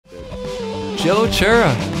Joe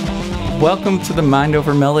Chura, welcome to the Mind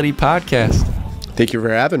Over Melody podcast. Thank you for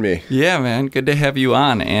having me. Yeah, man. Good to have you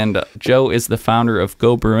on. And Joe is the founder of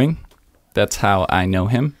Go Brewing. That's how I know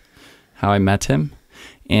him, how I met him.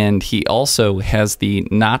 And he also has the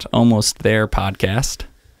Not Almost There podcast.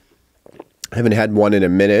 I haven't had one in a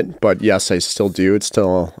minute, but yes, I still do. It's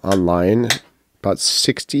still online. About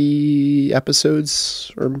 60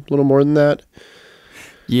 episodes or a little more than that.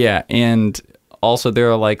 Yeah, and also there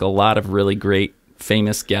are like a lot of really great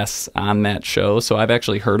famous guests on that show. So I've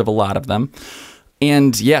actually heard of a lot of them.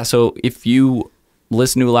 And yeah, so if you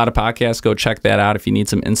listen to a lot of podcasts, go check that out. If you need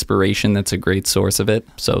some inspiration, that's a great source of it.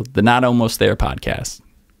 So the Not Almost There podcast.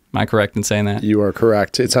 Am I correct in saying that? You are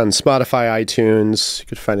correct. It's on Spotify, iTunes. You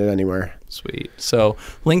could find it anywhere. Sweet. So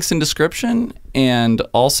links in description. And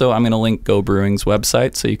also I'm going to link Go Brewing's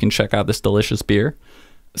website so you can check out this delicious beer.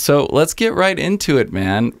 So let's get right into it,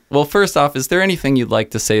 man. Well, first off, is there anything you'd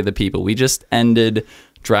like to say to the people? We just ended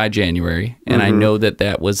Dry January, and I know that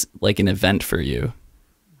that was like an event for you.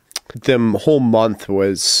 The whole month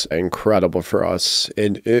was incredible for us.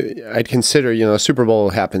 I'd consider, the Super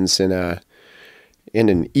Bowl happens in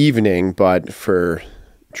an evening, but for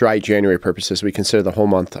Dry January purposes, we consider the whole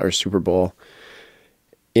month our Super Bowl.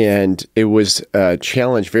 And it was a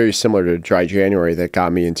challenge very similar to Dry January that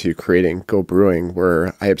got me into creating Go Brewing,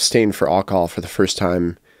 where I abstained for alcohol for the first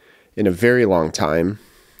time in a very long time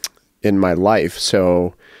in my life.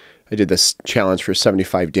 So I did this challenge for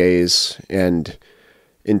 75 days, and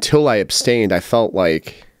until I abstained, I felt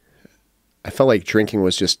like drinking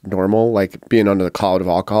was just normal, like being under the cloud of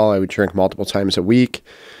alcohol. I would drink multiple times a week,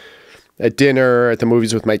 at dinner, at the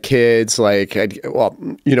movies with my kids.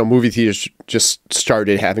 Movie theaters just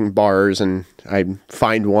started having bars, and I'd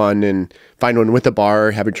find one with a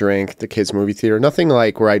bar, have a drink, the kids' movie theater. Nothing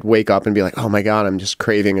like where I'd wake up and be like, oh my God, I'm just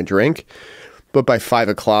craving a drink. But by 5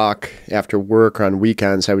 o'clock after work or on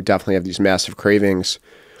weekends, I would definitely have these massive cravings.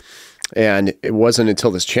 And it wasn't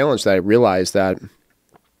until this challenge that I realized that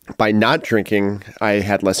by not drinking, I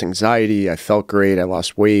had less anxiety. I felt great. I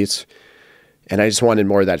lost weight. And I just wanted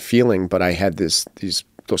more of that feeling. But I had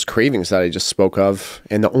those cravings that I just spoke of.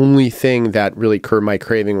 And the only thing that really curbed my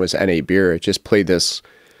craving was NA beer. It just played this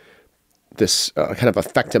kind of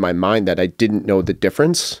effect in my mind that I didn't know the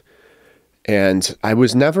difference. And I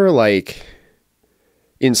was never like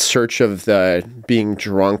in search of the being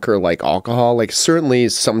drunk or like alcohol. Like certainly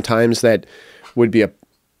sometimes that would be a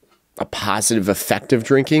positive effect of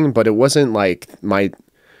drinking, but it wasn't like my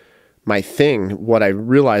thing. What I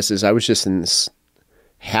realized is I was just in this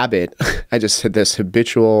habit. I just had this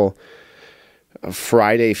habitual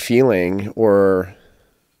Friday feeling or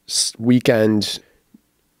weekend,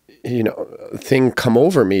 thing come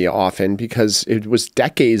over me often because it was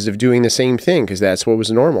decades of doing the same thing because that's what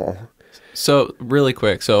was normal. So really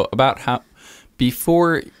quick,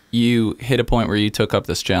 before you hit a point where you took up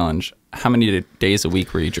this challenge, how many days a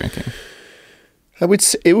week were you drinking? I would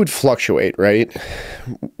say it would fluctuate, right?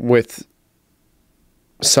 With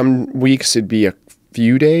some weeks it'd be a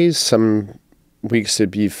few days, some weeks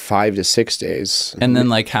it'd be 5 to 6 days. And then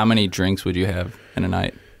like how many drinks would you have in a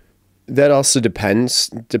night? That also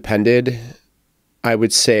depended. I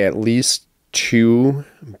would say at least 2,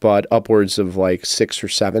 but upwards of like 6 or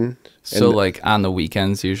 7. So like on the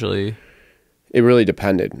weekends usually? It really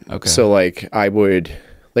depended. Okay. So like I would,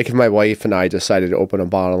 like if my wife and I decided to open a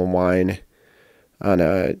bottle of wine on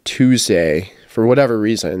a Tuesday, for whatever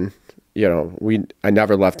reason, I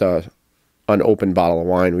never left a unopened bottle of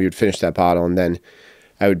wine. We would finish that bottle and then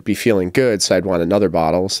I would be feeling good. So I'd want another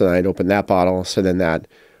bottle. So then I'd open that bottle. So then that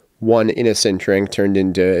one innocent drink turned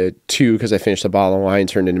into 2 because I finished the bottle of wine,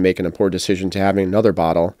 turned into making a poor decision to having another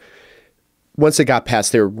bottle. Once it got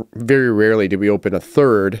past there, very rarely did we open a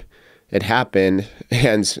third. It happened,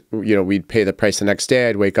 and we'd pay the price the next day.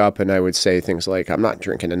 I'd wake up and I would say things like, I'm not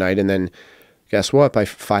drinking tonight. And then guess what? By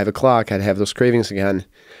 5 o'clock, I'd have those cravings again.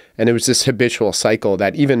 And it was this habitual cycle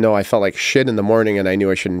that even though I felt like shit in the morning and I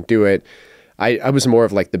knew I shouldn't do it, I was more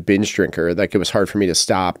of like the binge drinker. Like it was hard for me to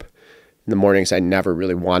stop. In the mornings, I never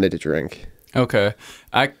really wanted to drink. Okay.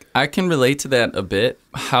 I can relate to that a bit.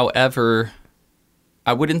 However,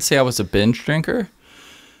 I wouldn't say I was a binge drinker.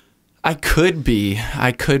 I could be,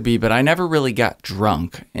 but I never really got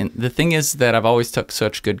drunk. And the thing is that I've always took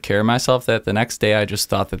such good care of myself that the next day I just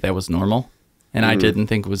thought that was normal. And I didn't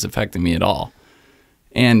think it was affecting me at all.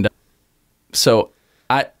 And so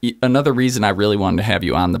another reason I really wanted to have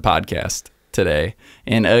you on the podcast today,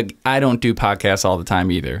 and I don't do podcasts all the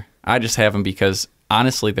time either. I just have them because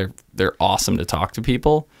honestly, they're awesome to talk to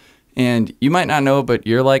people. And you might not know, but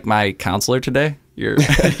you're like my counselor today. You're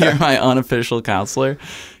my unofficial counselor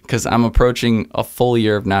because I'm approaching a full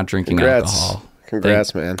year of not drinking alcohol.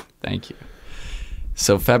 Congrats, man. Thank you.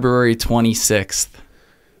 So February 26th.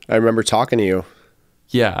 I remember talking to you.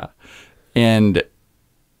 Yeah. And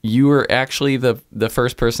you were actually the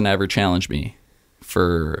first person to ever challenge me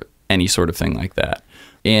for any sort of thing like that.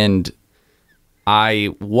 And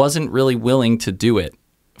I wasn't really willing to do it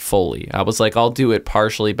fully. I was like, I'll do it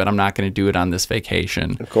partially, but I'm not going to do it on this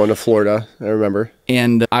vacation. Going to Florida, I remember.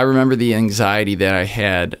 And I remember the anxiety that I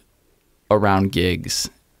had around gigs.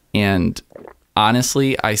 And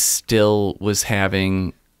honestly, I still was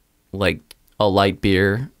having like a light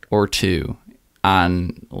beer or two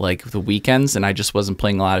on like the weekends, and I just wasn't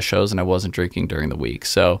playing a lot of shows, and I wasn't drinking during the week.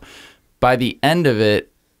 So by the end of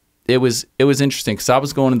it, it was interesting because I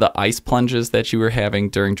was going to the ice plunges that you were having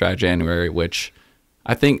during Dry January, which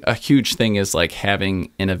I think a huge thing is like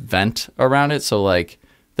having an event around it. So like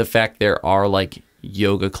the fact there are like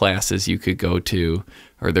yoga classes you could go to,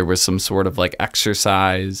 or there was some sort of like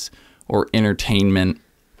exercise or entertainment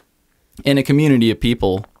in a community of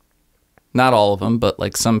people, not all of them, but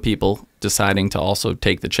like some people deciding to also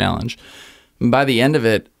take the challenge. And by the end of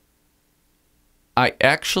it, I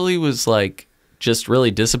actually was like just really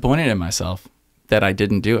disappointed in myself that I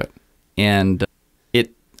didn't do it. And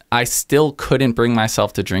I still couldn't bring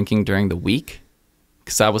myself to drinking during the week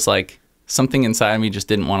because I was like, something inside of me just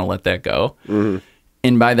didn't want to let that go. Mm-hmm.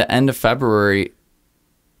 And by the end of February,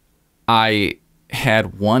 I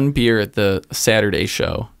had one beer at the Saturday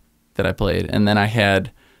show that I played, and then I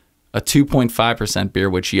had a 2.5% beer,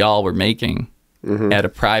 which y'all were making at a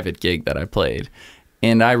private gig that I played.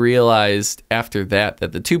 And I realized after that the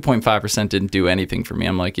 2.5% didn't do anything for me.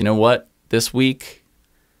 I'm like, you know what? This week,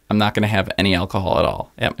 I'm not going to have any alcohol at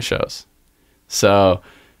all at my shows. So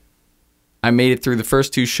I made it through the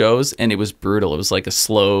first two shows, and it was brutal. It was like a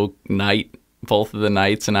slow night, both of the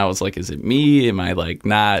nights. And I was like, is it me? Am I like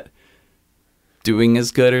not doing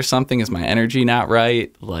as good or something? Is my energy not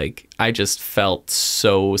right? Like, I just felt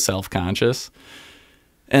so self-conscious.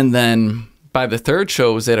 And then by the third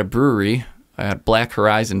show, it was at a brewery at Black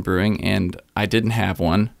Horizon Brewing, and I didn't have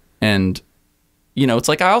one. And you know, it's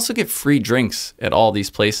like I also get free drinks at all these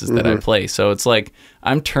places that I play. So it's like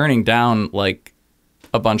I'm turning down like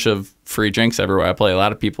a bunch of free drinks everywhere I play. A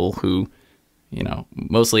lot of people who, you know,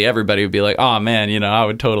 mostly everybody would be like, oh man, you know, I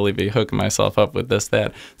would totally be hooking myself up with this,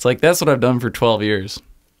 that. It's like that's what I've done for 12 years.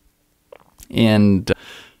 And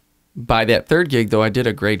by that third gig, though, I did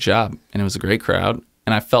a great job, and it was a great crowd.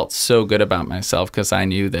 And I felt so good about myself because I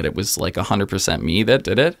knew that it was like 100% me that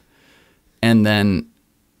did it. And then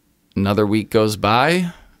another week goes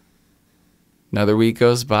by.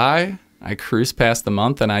 I cruise past the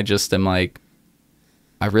month, and I just am like,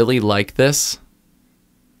 I really like this.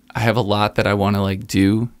 I have a lot that I want to like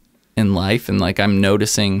do in life, and like I'm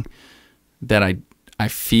noticing that I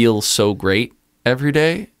feel so great every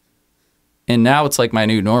day. And now it's like my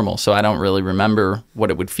new normal, so I don't really remember what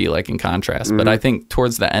it would feel like in contrast. But I think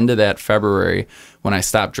towards the end of that February, when I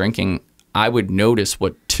stopped drinking, I would notice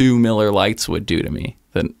what 2 Miller Lights would do to me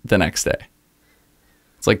the next day.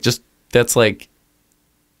 It's like that's like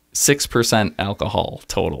 6% alcohol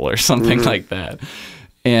total or something like that.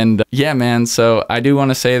 And yeah, man, so I do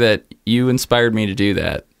want to say that you inspired me to do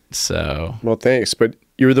that. So well, thanks. But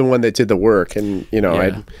you were the one that did the work, and you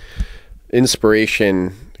know,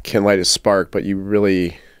 inspiration can light a spark, but you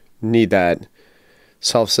really need that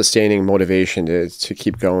self-sustaining motivation to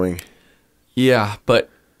keep going. Yeah, but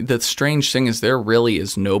the strange thing is there really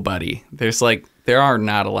is nobody. There are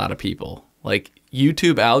not a lot of people. Like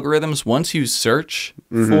YouTube algorithms, once you search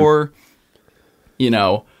for, you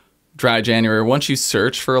know, Dry January, once you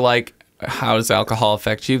search for like how does alcohol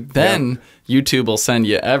affect you, then YouTube will send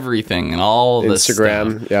you everything and all this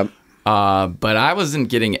Instagram, stuff. But I wasn't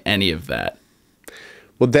getting any of that.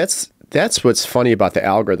 Well, that's what's funny about the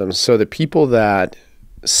algorithms. So the people that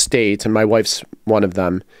state, and my wife's one of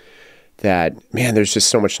them, that, man, there's just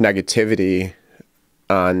so much negativity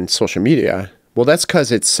on social media. Well, that's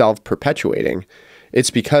because it's self-perpetuating.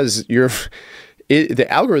 It's because the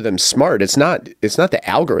algorithm's smart. It's not the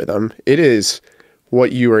algorithm. It is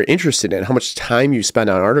what you are interested in, how much time you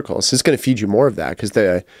spend on articles. It's going to feed you more of that because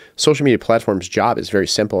the social media platform's job is very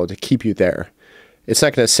simple, to keep you there. It's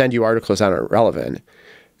not going to send you articles that aren't relevant.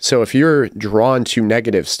 So if you're drawn to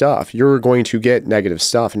negative stuff, you're going to get negative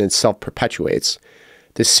stuff, and it self-perpetuates.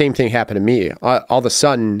 The same thing happened to me. All of a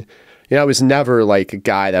sudden, you know, I was never like a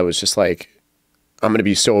guy that was just like, I'm going to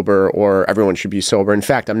be sober or everyone should be sober. In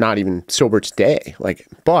fact, I'm not even sober today. Like,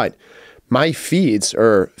 but my feeds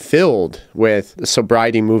are filled with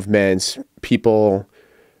sobriety movements, people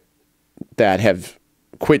that have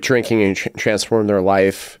quit drinking and transformed their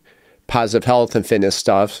life, positive health and fitness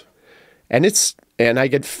stuff. And I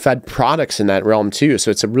get fed products in that realm too.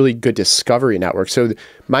 So it's a really good discovery network. So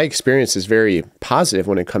my experience is very positive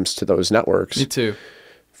when it comes to those networks. Me too.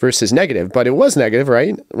 Versus negative, but it was negative,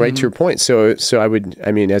 right? Right to your point. So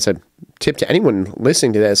I mean, as a tip to anyone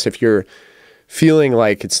listening to this, if you're feeling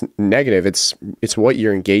like it's negative, it's what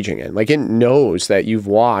you're engaging in. Like, it knows that you've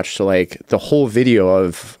watched like the whole video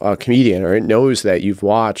of a comedian, or it knows that you've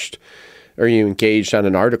watched or you engaged on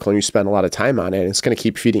an article and you spent a lot of time on it. And it's going to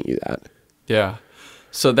keep feeding you that. Yeah.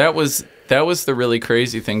 So that was the really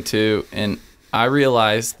crazy thing too. And I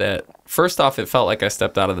realized that first off, it felt like I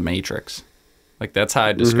stepped out of the Matrix. Like, that's how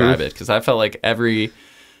I describe it. Because I felt like every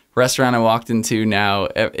restaurant I walked into now,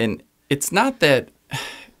 and it's not that,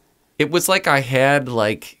 it was like I had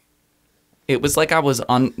like, it was like I was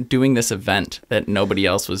doing this event that nobody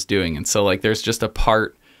else was doing. And so like, there's just a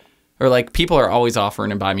part, or like people are always offering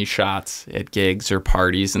to buy me shots at gigs or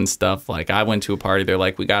parties and stuff. Like, I went to a party, they're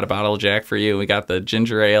like, we got a bottle of Jack for you. We got the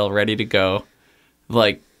ginger ale ready to go.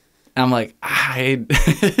 Like, I'm like, and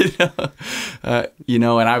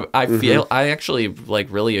I feel, I actually like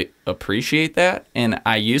really appreciate that. And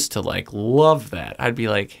I used to like love that. I'd be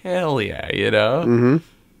like, hell yeah, And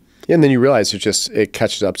then you realize it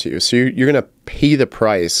catches up to you. So you're going to pay the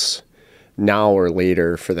price now or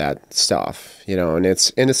later for that stuff, and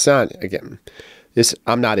it's not, again,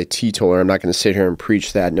 I'm not a teetotaler. I'm not going to sit here and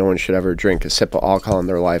preach that no one should ever drink a sip of alcohol in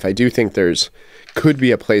their life. I do think could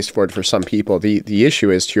be a place for it for some people. The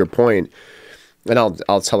issue is, to your point, and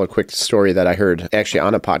I'll tell a quick story that I heard actually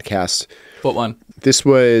on a podcast. What one? This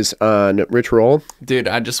was on Rich Roll. Dude,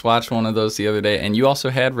 I just watched one of those the other day, and you also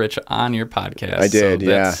had Rich on your podcast. I did,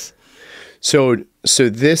 yeah. So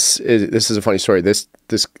this is a funny story. This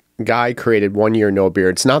guy created 1 year no beer.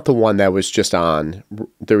 It's not the one that was just on.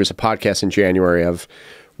 There was a podcast in January of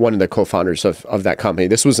one of the co-founders of that company.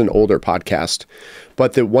 This was an older podcast,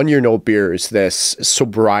 but the 1 year no beer is this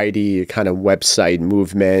sobriety kind of website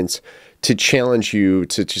movement to challenge you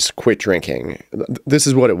to just quit drinking. This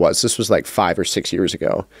is what it was. This was like 5 or 6 years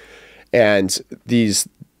ago. And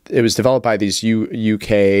it was developed by these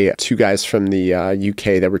UK, two guys from the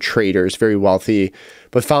UK that were traders, very wealthy,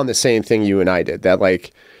 but found the same thing you and I did, that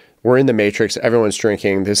like, we're in the Matrix, everyone's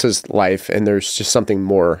drinking, this is life, and there's just something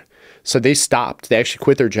more. So they stopped. They actually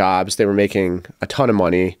quit their jobs. They were making a ton of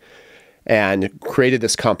money and created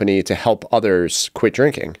this company to help others quit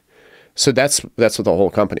drinking. So that's what the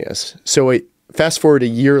whole company is. So fast forward a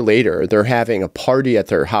year later, they're having a party at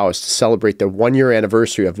their house to celebrate their 1 year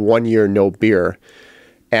anniversary of 1 year no beer.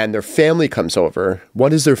 And their family comes over.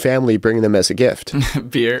 What is their family bringing them as a gift?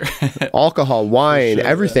 Beer. Alcohol, wine, sure,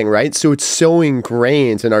 everything, yeah. Right? So it's so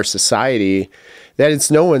ingrained in our society that it's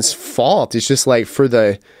no one's fault. It's just like for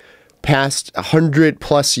the past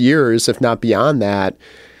 100+ years, if not beyond that,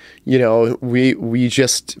 we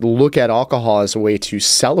just look at alcohol as a way to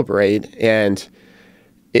celebrate. And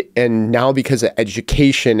now because of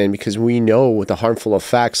education and because we know the harmful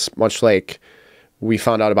effects, much like we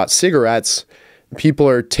found out about cigarettes, people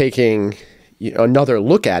are taking another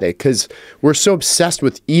look at it because we're so obsessed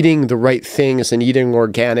with eating the right things and eating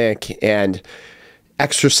organic and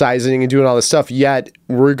exercising and doing all this stuff. Yet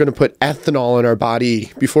we're going to put ethanol in our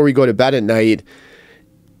body before we go to bed at night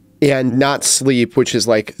and not sleep, which is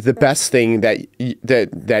like the best thing that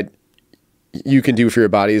you can do for your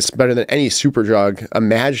body. It's better than any super drug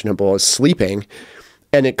imaginable, is sleeping.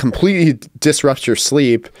 And it completely disrupts your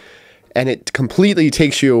sleep. And it completely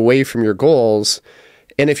takes you away from your goals.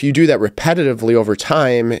 And if you do that repetitively over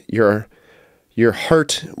time, your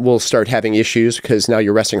heart will start having issues because now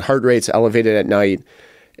your resting heart rate's elevated at night.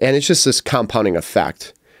 And it's just this compounding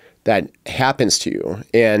effect that happens to you.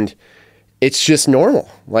 And it's just normal.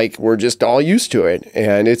 Like, we're just all used to it.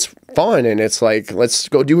 And it's fun. And it's like, let's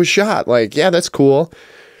go do a shot. Like, yeah, that's cool.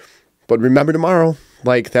 But remember tomorrow.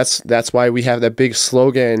 Like, that's why we have that big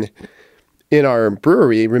slogan in our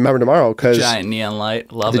brewery, remember tomorrow, because giant neon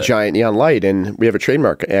light, love the giant neon light, and we have a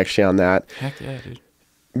trademark actually on that. Heck yeah, dude!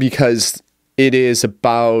 Because it is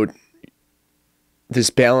about this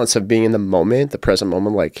balance of being in the moment, the present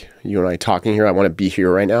moment. Like you and I talking here, I want to be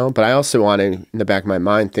here right now, but I also want to, in the back of my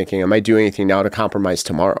mind, thinking, am I doing anything now to compromise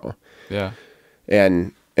tomorrow? Yeah,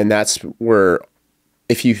 and that's where,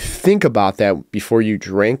 if you think about that before you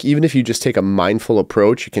drink, even if you just take a mindful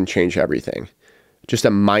approach, you can change everything. Just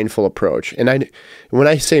a mindful approach. And when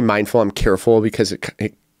I say mindful, I'm careful because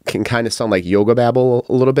it can kind of sound like yoga babble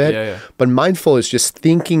a little bit. Yeah. But mindful is just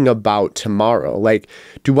thinking about tomorrow. Like,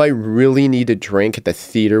 do I really need to drink at the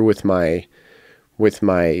theater with my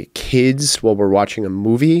kids while we're watching a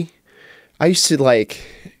movie? I used to like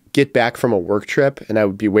get back from a work trip and I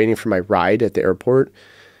would be waiting for my ride at the airport.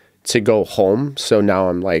 to go home. So now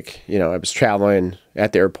I'm like, you know, I was traveling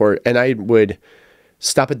at the airport, and I would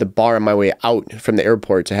stop at the bar on my way out from the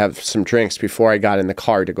airport to have some drinks before I got in the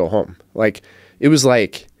car to go home. Like, it was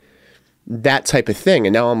like that type of thing.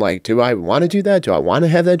 And now I'm like, do I want to do that? Do I want to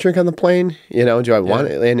have that drink on the plane? You know, do I want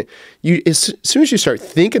it? And you, as soon as you start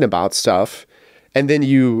thinking about stuff, and then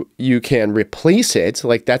you can replace it,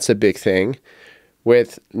 like that's a big thing,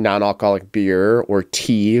 with non-alcoholic beer or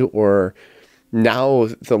tea. Or now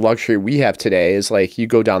the luxury we have today is like you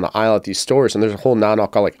go down the aisle at these stores and there's a whole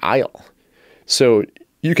non-alcoholic aisle. So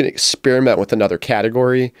you can experiment with another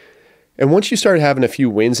category. And once you start having a few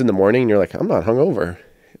wins in the morning, you're like, I'm not hungover.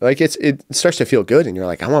 Like it starts to feel good, and you're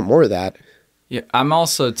like, I want more of that. Yeah, I'm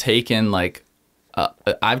also taking like,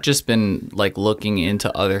 I've just been like looking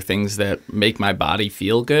into other things that make my body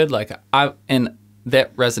feel good. Like and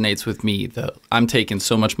that resonates with me. I'm taking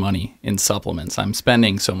so much money in supplements. I'm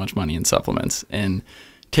spending so much money in supplements and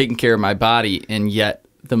taking care of my body, and yet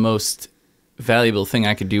the most valuable thing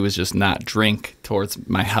I could do is just not drink towards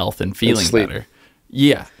my health and feeling better.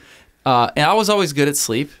 Yeah. And I was always good at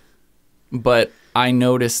sleep, but I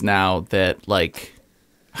notice now that, like,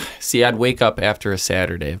 see, I'd wake up after a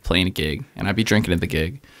Saturday of playing a gig, and I'd be drinking at the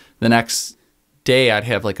gig. The next day, I'd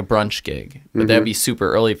have, like, a brunch gig. But that'd be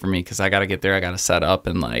super early for me because I got to get there. I got to set up,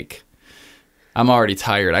 and, like, I'm already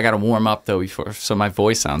tired. I got to warm up, though, before so my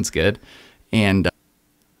voice sounds good. And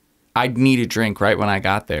I'd need a drink right when I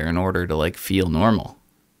got there in order to, like, feel normal.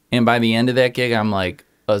 And by the end of that gig, I'm, like,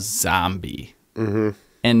 a zombie.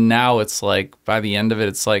 And now it's, like, by the end of it,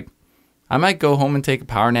 it's, like, I might go home and take a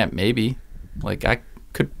power nap, maybe. Like, I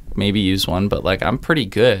could maybe use one, but, like, I'm pretty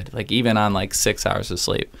good. Like, even on, like, 6 hours of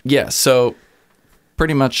sleep. Yeah, so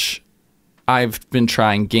pretty much I've been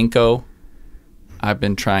trying ginkgo. I've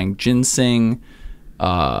been trying ginseng.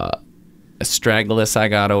 Astragalus I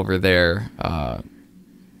got over there.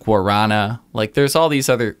 Guarana. Like, there's all these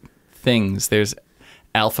other things. There's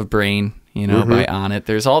Alpha Brain, you know, by Onnit.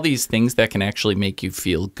 There's all these things that can actually make you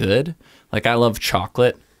feel good. Like, I love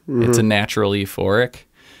chocolate. It's a natural euphoric.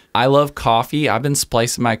 I love coffee. I've been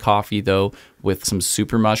splicing my coffee, though, with some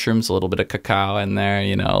super mushrooms, a little bit of cacao in there,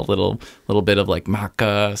 you know, a little bit of, like,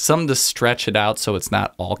 maca, something to stretch it out so it's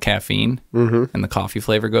not all caffeine, and the coffee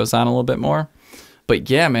flavor goes on a little bit more. But,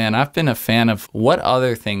 yeah, man, I've been a fan of what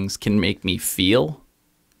other things can make me feel,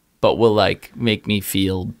 but will, like, make me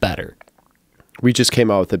feel better. We just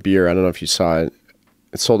came out with a beer. I don't know if you saw it.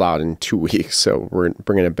 It sold out in 2 weeks, so we're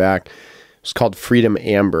bringing it back. It's called Freedom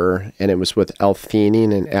Amber, and it was with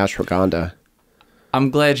L-theanine and ashwagandha. I'm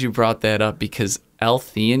glad you brought that up because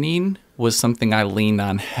L-theanine was something I leaned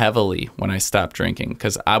on heavily when I stopped drinking,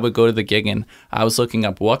 because I would go to the gig and I was looking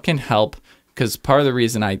up what can help, because part of the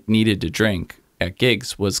reason I needed to drink at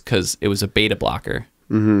gigs was because it was a beta blocker.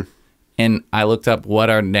 And I looked up what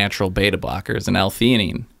are natural beta blockers, and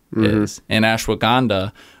L-theanine is. And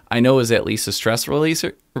ashwagandha, I know, is at least a stress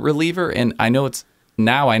reliever, and I know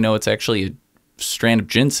it's actually a strand of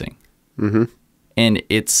ginseng. And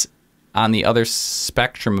it's on the other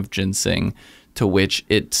spectrum of ginseng, to which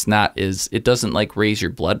it doesn't like raise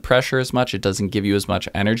your blood pressure as much. It doesn't give you as much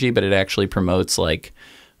energy, but it actually promotes like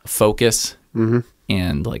focus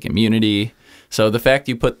and like immunity. So the fact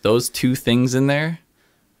you put those two things in there,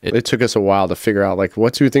 it took us a while to figure out like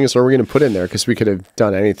what two things are we going to put in there, because we could have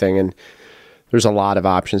done anything, and there's a lot of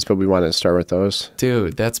options, but we wanted to start with those.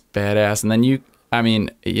 Dude, that's badass. And then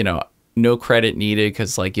no credit needed,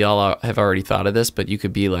 because like y'all have already thought of this, but you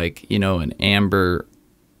could be like, you know, an amber,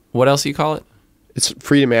 what else do you call it? It's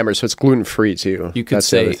Freedom Amber, so it's gluten-free too. You could That's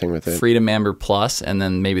say the other thing with it. Freedom Amber Plus, and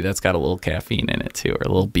then maybe that's got a little caffeine in it too, or a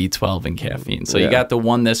little B12 and caffeine. So you got the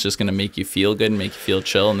one that's just going to make you feel good and make you feel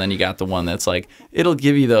chill, and then you got the one that's like, it'll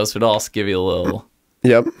give you those, but also give you a little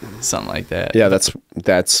something like that. Yeah, that's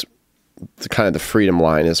kind of the Freedom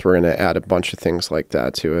line, is we're going to add a bunch of things like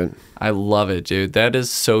that to it. I love it, dude. That's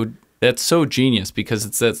so genius,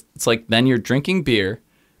 because it's like then you're drinking beer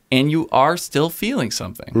and you are still feeling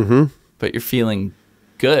something, but you're feeling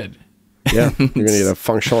good. Yeah, you're going to get a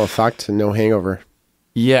functional effect and no hangover.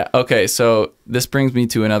 Yeah, okay, so this brings me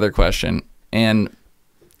to another question. And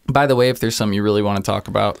by the way, if there's something you really want to talk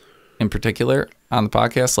about in particular on the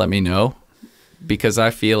podcast, let me know, because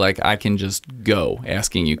I feel like I can just go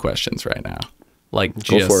asking you questions right now. Like,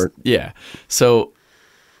 go for it. Yeah. So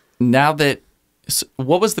now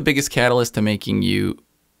what was the biggest catalyst to making you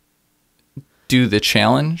do the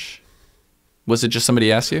challenge? Was it just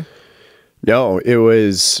somebody asked you? No, it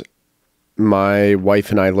was my wife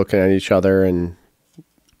and I looking at each other and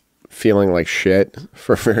feeling like shit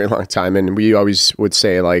for a very long time. And we always would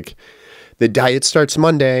say, like, the diet starts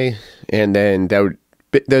Monday. And then that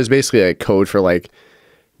was basically a code for, like,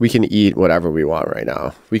 we can eat whatever we want right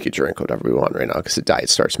now. We could drink whatever we want right now because the diet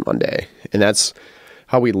starts Monday. And that's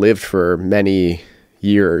how we lived for many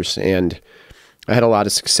years. And I had a lot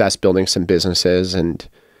of success building some businesses and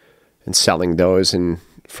selling those, and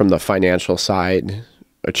from the financial side,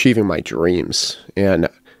 achieving my dreams. And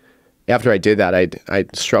after I did that, I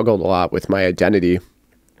struggled a lot with my identity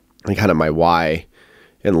and kind of my why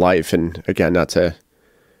in life. And again, not to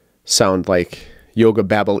sound like yoga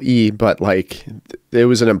babble-y, but like it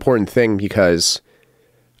was an important thing because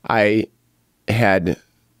I had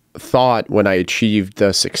thought when I achieved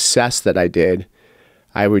the success that I did,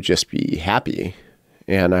 I would just be happy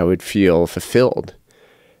and I would feel fulfilled.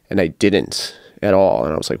 And I didn't at all.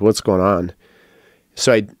 And I was like, what's going on?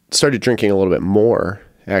 So I started drinking a little bit more,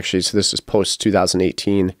 actually. So this is post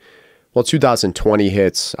 2018. Well, 2020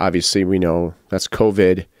 hits. Obviously, we know that's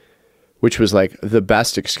COVID, which was like the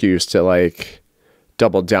best excuse to like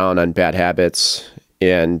double down on bad habits.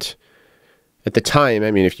 And at the time,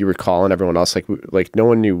 I mean, if you recall, and everyone else, like no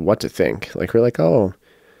one knew what to think. Like we're like, oh,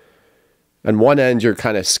 on one end, you're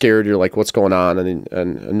kind of scared. You're like, what's going on? And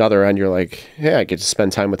another end, you're like, yeah, I get to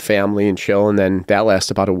spend time with family and chill. And then that lasts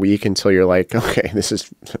about a week until you're like, okay, this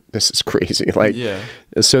is crazy. Like, yeah.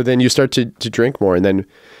 So then you start to drink more. And then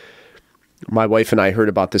my wife and I heard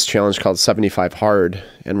about this challenge called 75 Hard.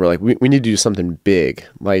 And we're like, we need to do something big,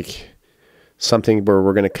 like something where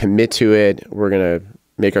we're going to commit to it. We're going to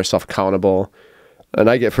make ourselves accountable. And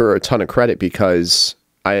I give her a ton of credit because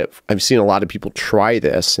I've seen a lot of people try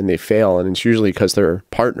this and they fail, and it's usually because their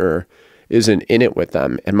partner isn't in it with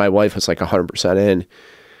them. And my wife was like 100% in.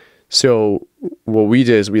 So what we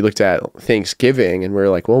did is we looked at Thanksgiving and we were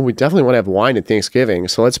like, well, we definitely want to have wine at Thanksgiving.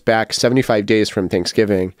 So let's back 75 days from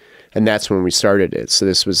Thanksgiving. And that's when we started it. So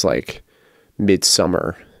this was like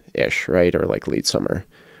midsummer-ish, right? Or like late summer.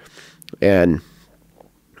 And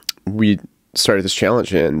we started this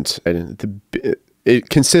challenge, and it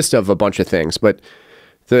consists of a bunch of things, but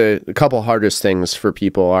the couple hardest things for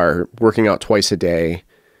people are working out twice a day.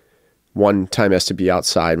 One time has to be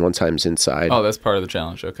outside, one time's inside. Oh, that's part of the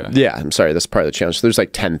challenge. Okay. Yeah, I'm sorry. That's part of the challenge. So there's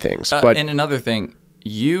like 10 things. But and another thing,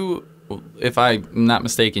 you, if I'm not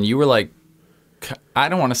mistaken, you were like, I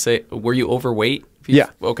don't want to say, were you overweight? Yeah.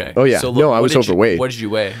 Okay. Oh, yeah. So no, I was overweight. What did you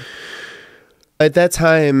weigh? At that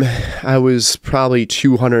time, I was probably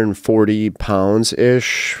 240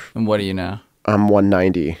 pounds-ish. And what are you now? I'm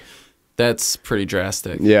 190. That's pretty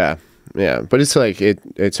drastic. Yeah, yeah. But it's like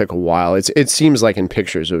it took a while. It seems like in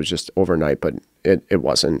pictures it was just overnight, but it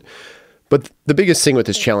wasn't. But the biggest thing with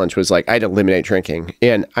this challenge was like I had to eliminate drinking,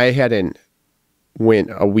 and I hadn't went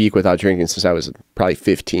a week without drinking since I was probably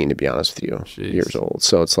 15, to be honest with you, Jeez. Years old.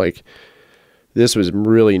 So it's like this was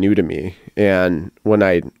really new to me. And when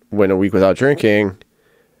I went a week without drinking,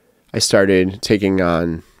 I started taking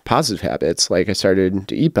on positive habits. Like I started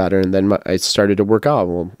to eat better, and then I started to work out.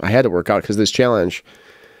 Well, I had to work out because of this challenge.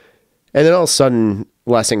 And then all of a sudden,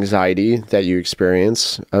 less anxiety that you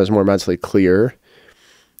experience. I was more mentally clear.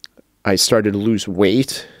 I started to lose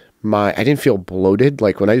weight. I didn't feel bloated.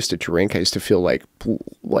 Like when I used to drink, I used to feel like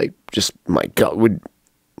just my gut would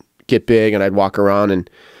get big, and I'd walk around and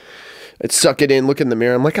I'd suck it in, look in the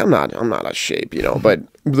mirror. I'm like, I'm not out of shape, you know. But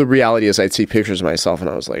the reality is I'd see pictures of myself and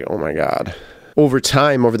I was like, oh my God. Over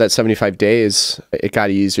time, over that 75 days, it got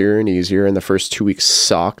easier and easier. And the first 2 weeks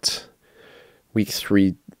sucked. Week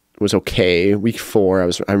 3 was okay. Week 4,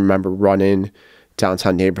 I remember running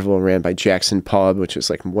downtown Naperville and ran by Jackson Pub, which is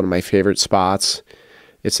like one of my favorite spots.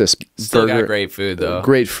 It's this Still got great food though.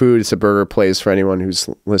 Great food. It's a burger place for anyone who's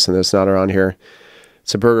listening to this, not around here.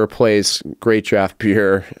 It's a burger place, great draft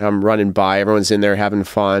beer. I'm running by, everyone's in there having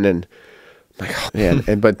fun, and I'm like, oh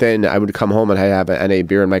man. But then I would come home and I'd have an NA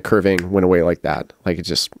beer, and my curving went away like that. Like it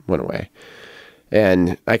just went away.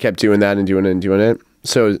 And I kept doing that and doing it and doing it.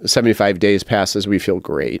 So 75 days passes, we feel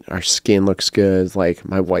great. Our skin looks good. Like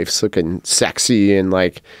my wife's looking sexy, and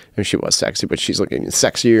like, I mean, she was sexy, but she's looking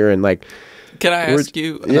sexier, and like. Can I ask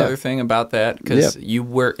you another thing about that? Because you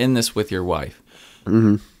were in this with your wife.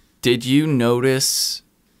 Mm-hmm. Did you notice,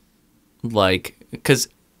 like, because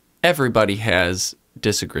everybody has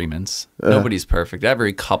disagreements. Nobody's perfect.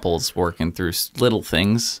 Every couple's working through little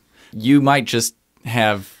things. You might just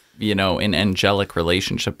have, you know, an angelic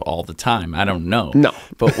relationship all the time. I don't know. No.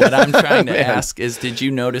 But what I'm trying to ask is, did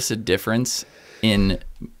you notice a difference in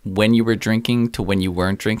when you were drinking to when you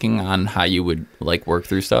weren't drinking on how you would, like, work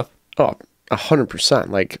through stuff? Oh, 100%.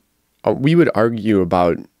 Like, we would argue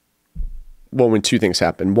about, well, when two things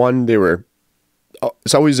happen. One,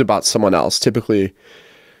 it's always about someone else. Typically,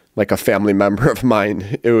 like a family member of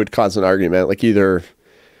mine, it would cause an argument. Like either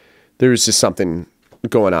there was just something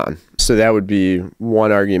going on. So that would be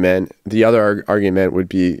one argument. The other argument would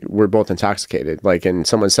be we're both intoxicated. Like, and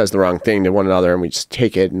someone says the wrong thing to one another and we just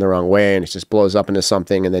take it in the wrong way and it just blows up into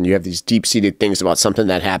something. And then you have these deep-seated things about something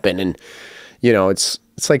that happened. And, you know, it's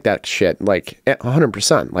like that shit, like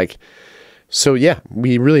 100%. Like, so yeah,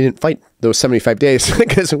 we really didn't fight those 75 days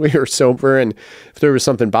because we were sober. And if there was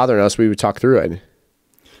something bothering us, we would talk through it.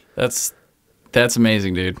 That's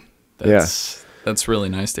amazing, dude. That's really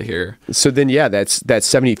nice to hear. So then, yeah, that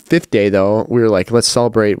 75th day, though, we were like, let's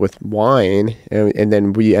celebrate with wine. And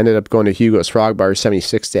then we ended up going to Hugo's Frog Bar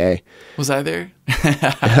 76th day. Was I there?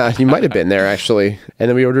 You might have been there, actually. And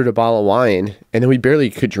then we ordered a bottle of wine, and then we barely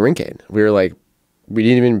could drink it. We were like, we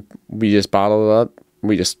just bottled it up.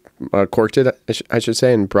 We just corked it, I should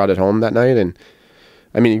say, and brought it home that night. And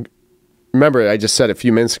I mean, remember, I just said a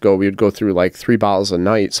few minutes ago, we would go through like 3 bottles a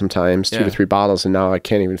night sometimes, 2 to 3 bottles, and now I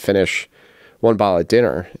can't even finish 1 bottle at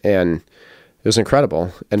dinner, and it was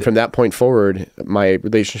incredible. And from that point forward, my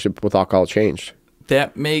relationship with alcohol changed.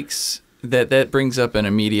 That brings up an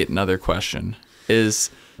immediate another question.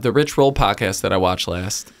 Is the Rich Roll podcast that I watched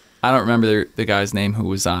last, I don't remember the guy's name who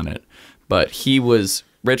was on it, but Rich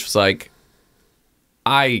was like,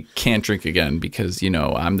 I can't drink again because, you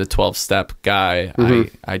know, I'm the 12-step guy.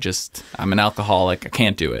 I'm an alcoholic. I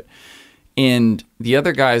can't do it. And the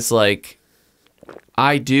other guy's like,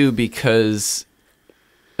 I do because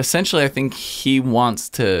essentially I think he wants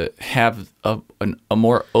to have a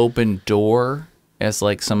more open door as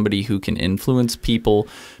like somebody who can influence people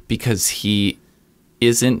because he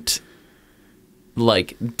isn't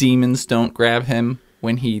like demons don't grab him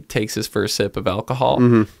when he takes his first sip of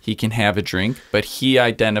alcohol. He can have a drink, but he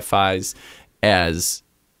identifies as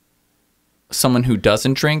someone who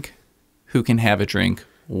doesn't drink who can have a drink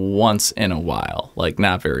once in a while, like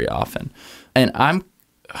not very often. And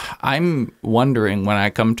I'm wondering when I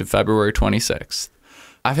come to February 26th,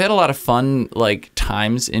 I've had a lot of fun like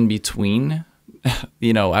times in between.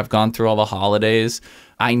 You know, I've gone through all the holidays.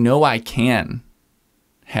 I know I can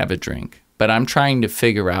have a drink, but I'm trying to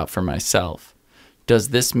figure out for myself, does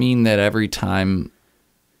this mean that every time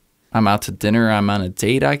I'm out to dinner, I'm on a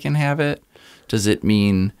date, I can have it? Does it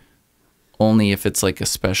mean only if it's like a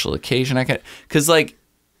special occasion I can? Because like,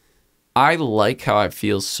 I like how I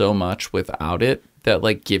feel so much without it that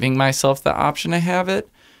like giving myself the option to have it,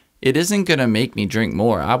 it isn't going to make me drink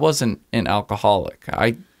more. I wasn't an alcoholic.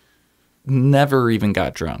 I never even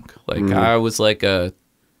got drunk. Like I was like a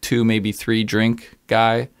 2, maybe 3 drink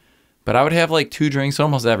guy, but I would have like 2 drinks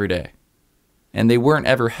almost every day. And they weren't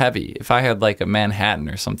ever heavy. If I had like a Manhattan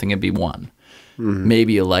or something, it'd be 1.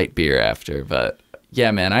 Maybe a light beer after. But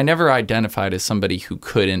yeah, man, I never identified as somebody who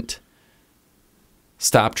couldn't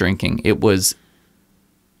stop drinking. It was,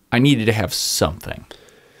 I needed to have something.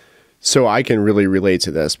 So I can really relate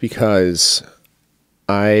to this because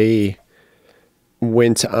I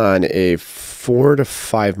went on a 4 to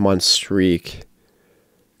 5 month streak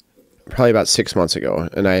probably about 6 months ago,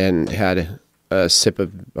 and I hadn't had a sip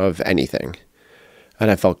of anything. And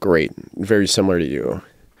I felt great, very similar to you.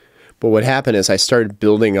 But what happened is I started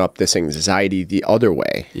building up this anxiety the other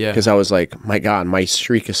way. Yeah. Because I was like, my God, my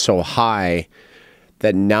streak is so high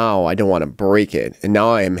that now I don't want to break it. And now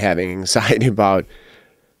I am having anxiety about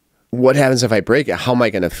what happens if I break it? How am I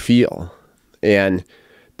going to feel? And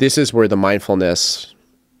this is where the mindfulness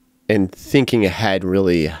and thinking ahead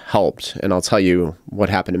really helped. And I'll tell you what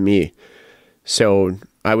happened to me. So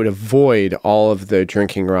I would avoid all of the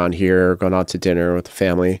drinking around here, going out to dinner with the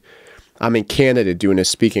family. I'm in Canada doing a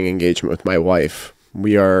speaking engagement with my wife.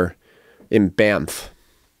 We are in Banff,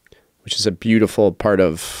 which is a beautiful part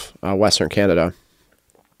of Western Canada.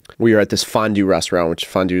 We are at this fondue restaurant, which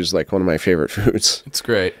fondue is like one of my favorite foods. It's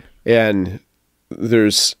great. And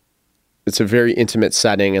it's a very intimate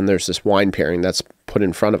setting, and there's this wine pairing that's put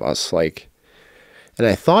in front of us. Like, and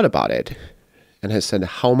I thought about it, and I said,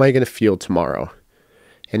 how am I going to feel tomorrow?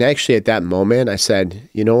 And actually at that moment, I said,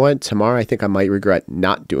 you know what? Tomorrow, I think I might regret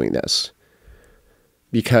not doing this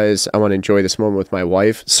because I want to enjoy this moment with my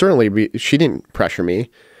wife. Certainly, she didn't pressure me,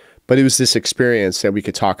 but it was this experience that we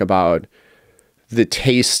could talk about the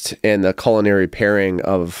taste and the culinary pairing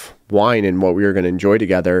of wine and what we were going to enjoy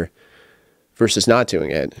together versus not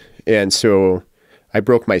doing it. And so I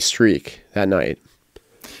broke my streak that night.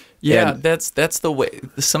 Yeah, and that's the way.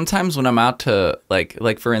 Sometimes when I'm out to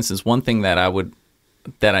like for instance, one thing that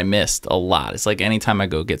I missed a lot is like anytime I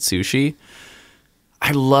go get sushi,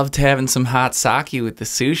 I loved having some hot sake with the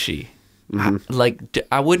sushi.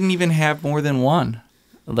 I wouldn't even have more than one.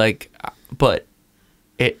 But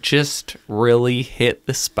it just really hit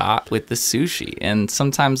the spot with the sushi. And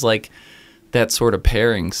sometimes like that sort of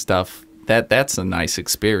pairing stuff that's a nice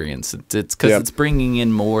experience. It's because it's bringing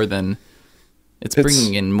in more than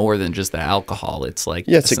bringing in more than just the alcohol. It's like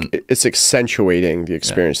it's accentuating the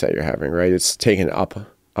experience that you're having, right? It's taking it up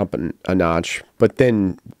a notch. But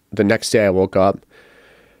then the next day I woke up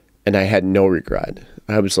and I had no regret.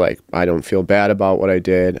 I was like, I don't feel bad about what I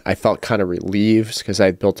did. I felt kind of relieved because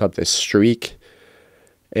I built up this streak,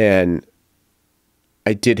 and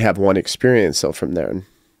I did have one experience though from there.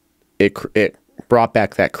 It brought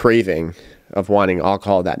back that craving of wanting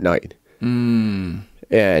alcohol that night.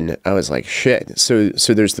 And I was like, shit. So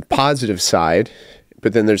there's the positive side,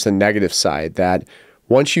 but then there's the negative side that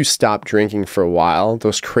once you stop drinking for a while,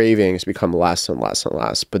 those cravings become less and less and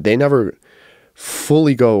less, but they never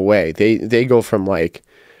fully go away. They go from, like,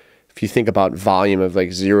 if you think about volume of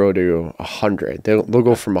like 0 to 100, they'll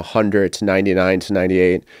go from 100 to 99 to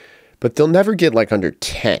 98, but they'll never get like under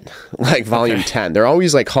 10, like volume 10. They're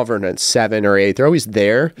always like hovering at 7 or 8. They're always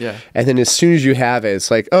there. Yeah. And then as soon as you have it, it's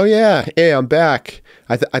like, oh yeah, hey, I'm back.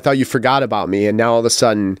 I thought you forgot about me. And now all of a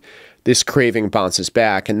sudden this craving bounces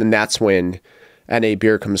back. And then that's when NA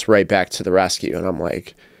beer comes right back to the rescue. And I'm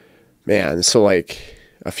like, man, so like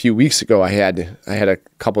a few weeks ago, I had a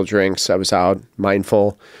couple drinks. I was out,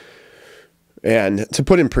 mindful. And to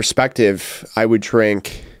put in perspective, I would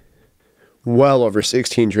drink well over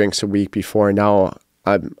 16 drinks a week before. Now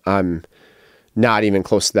I'm not even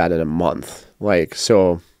close to that in a month. Like,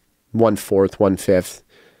 so 1/4, 1/5,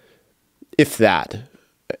 if that.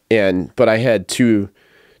 But I had two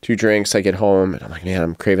drinks. I get home and I'm like, man,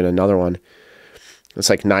 I'm craving another one. It's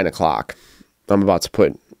like 9 o'clock. I'm about to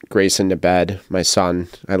put Grayson to bed. My son,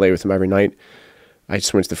 I lay with him every night. I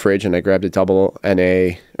just went to the fridge and I grabbed a double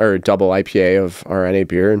IPA of our NA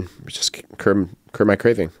beer and just curb my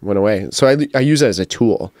craving. Went away. So I use it as a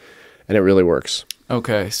tool, and it really works.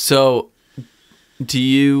 Okay, so do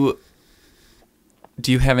you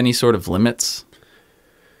have any sort of limits,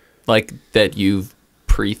 like that you've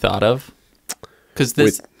pre-thought of? Because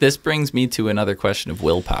this brings me to another question of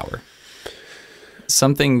willpower.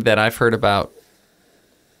 Something that I've heard about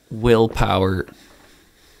willpower,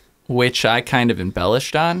 which I kind of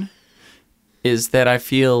embellished on, is that I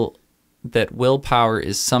feel that willpower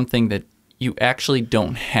is something that you actually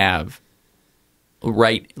don't have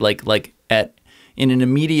right, like in an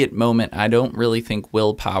immediate moment. I don't really think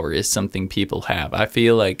willpower is something people have. I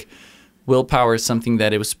feel like willpower is something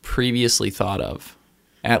that it was previously thought of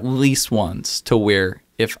at least once, to where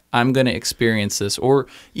if I'm going to experience this, or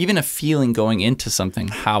even a feeling going into something,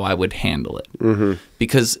 how I would handle it. Mm-hmm.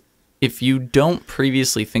 Because if you don't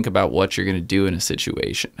previously think about what you're going to do in a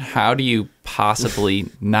situation, how do you possibly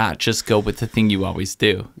not just go with the thing you always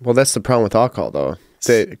do? Well, that's the problem with alcohol, though.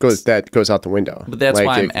 That goes out the window. But that's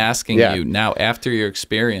why I'm asking you now, after your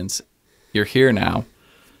experience, you're here now.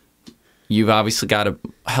 You've obviously got a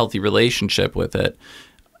healthy relationship with it,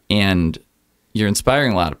 and you're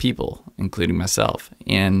inspiring a lot of people, including myself.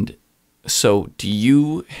 And so do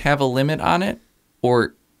you have a limit on it,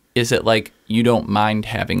 or is it like you don't mind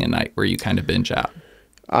having a night where you kind of binge out?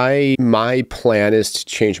 My plan is to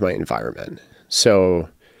change my environment. So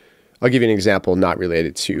I'll give you an example not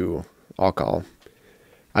related to alcohol.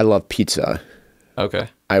 I love pizza. Okay.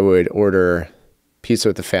 I would order pizza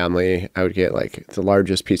with the family. I would get like the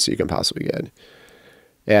largest pizza you can possibly get.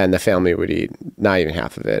 And the family would eat not even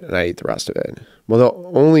half of it, and I eat the rest of it. Well, the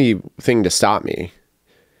only thing to stop me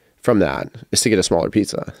from that is to get a smaller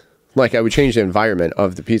pizza. Like, I would change the environment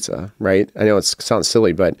of the pizza, right? I know it sounds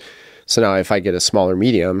silly, but so now if I get a smaller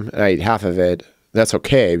medium and I eat half of it, that's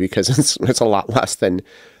okay, because it's a lot less than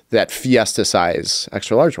that Fiesta size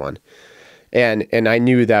extra large one. And I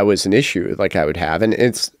knew that was an issue like I would have.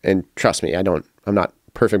 And trust me, I'm not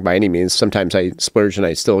perfect by any means. Sometimes I splurge and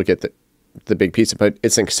I still get the big pizza, but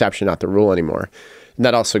it's an exception, not the rule anymore. And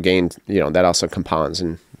that also that also compounds,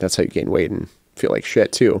 and that's how you gain weight and feel like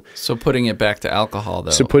shit too. So putting it back to alcohol,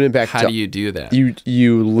 though. How do you do that?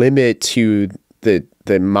 You limit to the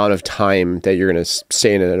amount of time that you're going to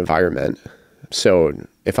stay in an environment. So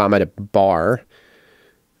if I'm at a bar,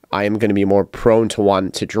 I am going to be more prone to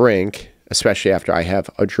want to drink, especially after I have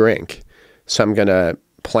a drink. So I'm going to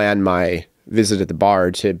plan my visit at the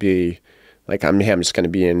bar to be like, I'm just going to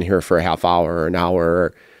be in here for a half hour or an hour,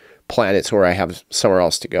 or plan it to where I have somewhere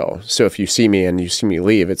else to go. So if you see me and you see me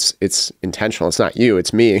leave, it's intentional. It's not you,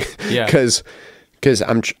 it's me. Yeah. Because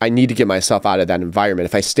I need to get myself out of that environment.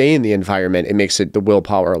 If I stay in the environment, it makes the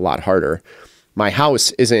willpower a lot harder. My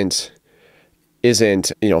house isn't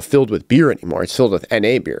filled with beer anymore. It's filled with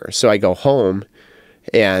NA beer. So I go home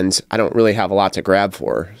and I don't really have a lot to grab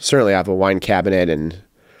for. Certainly I have a wine cabinet and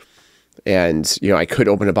And, you know, I could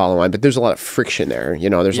open a bottle of wine, but there's a lot of friction there. You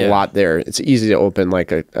know, there's a lot there. It's easy to open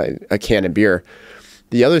like a can of beer.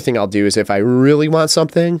 The other thing I'll do is if I really want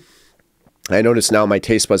something, I notice now my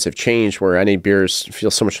taste buds have changed where any beers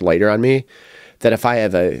feel so much lighter on me that if I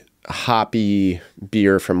have a hoppy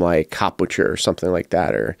beer from like Hop Butcher or something like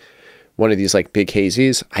that, or one of these like big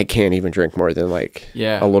hazies, I can't even drink more than like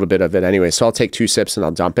a little bit of it anyway. So I'll take 2 sips and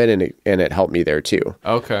I'll dump it, and it helped me there too.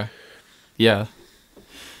 Okay. Yeah.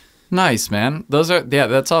 Nice, man.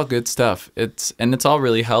 That's all good stuff. It's all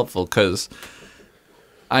really helpful because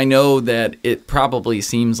I know that it probably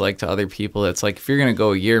seems like to other people, it's like if you're going to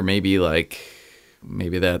go a year, maybe you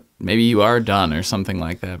are done or something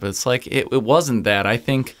like that. But it's like, it wasn't that. I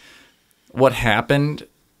think what happened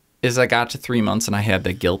is I got to 3 months and I had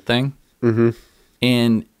the guilt thing. Mm-hmm.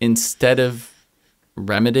 And instead of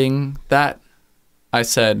remedying that, I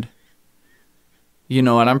said, you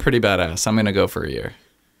know what? I'm pretty badass. I'm going to go for a year.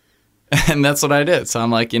 And that's what I did. So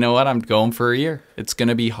I'm like, you know what? I'm going for a year. It's going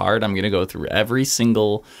to be hard. I'm going to go through every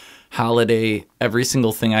single holiday, every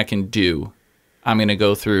single thing I can do. I'm going to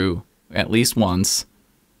go through at least once.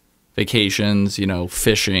 Vacations, you know,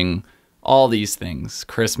 fishing, all these things,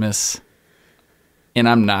 Christmas. And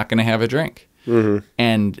I'm not going to have a drink. Mm-hmm.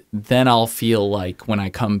 And then I'll feel like when I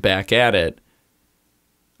come back at it,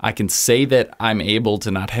 I can say that I'm able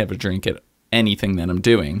to not have a drink at anything that I'm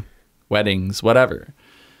doing, weddings, whatever.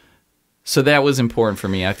 So that was important for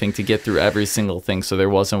me, I think, to get through every single thing. So there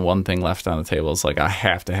wasn't one thing left on the table. It's like, I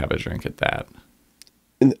have to have a drink at that.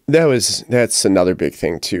 And that's another big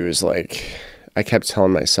thing too, is like, I kept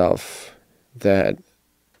telling myself that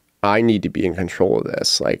I need to be in control of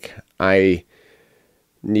this. Like, I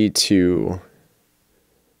need to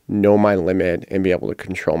know my limit and be able to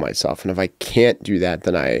control myself. And if I can't do that,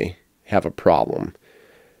 then I have a problem.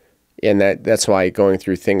 And that's why going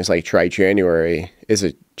through things like Dry January is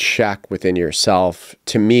a check within yourself,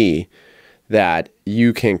 to me, that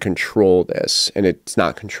you can control this and it's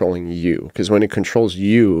not controlling you. Because when it controls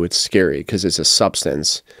you, it's scary because it's a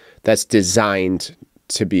substance that's designed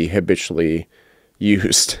to be habitually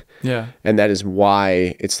used. Yeah. And that is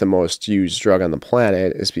why it's the most used drug on the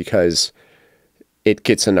planet, is because it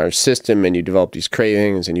gets in our system and you develop these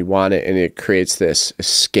cravings and you want it, and it creates this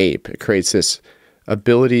escape. It creates this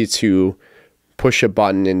ability to push a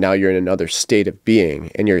button and now you're in another state of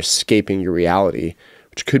being and you're escaping your reality,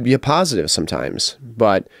 which could be a positive sometimes.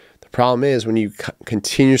 But the problem is when you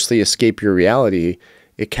continuously escape your reality,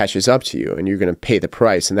 it catches up to you and you're going to pay the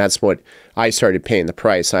price. And that's what I started paying the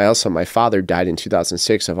price. My father died in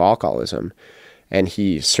 2006 of alcoholism, and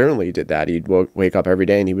he certainly did that. He'd wake up every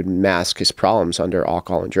day and he would mask his problems under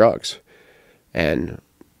alcohol and drugs. And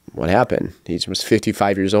what happened? He was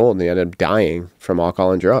 55 years old and he ended up dying from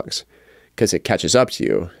alcohol and drugs because it catches up to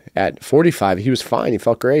you. At 45, he was fine. He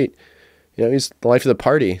felt great. You know, he's the life of the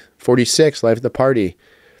party. 46, life of the party.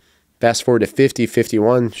 Fast forward to 50,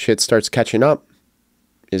 51, shit starts catching up.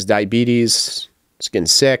 His diabetes, he's getting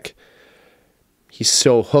sick. He's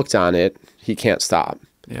so hooked on it, he can't stop.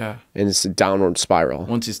 Yeah. And it's a downward spiral.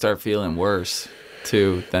 Once you start feeling worse,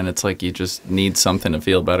 too, then it's like you just need something to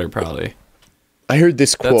feel better, probably. I heard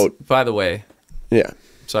this quote. By the way. Yeah.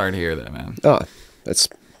 Sorry to hear that, man. Oh,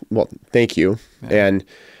 well, thank you. Yeah. And,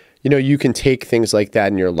 you know, you can take things like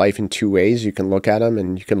that in your life in 2 ways. You can look at them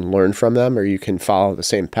and you can learn from them, or you can follow the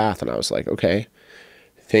same path. And I was like, okay,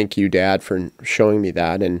 thank you, Dad, for showing me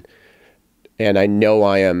that. And I know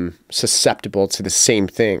I am susceptible to the same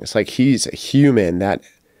things. Like, he's a human that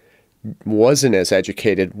wasn't as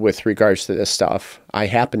educated with regards to this stuff. I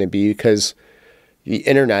happen to be, because the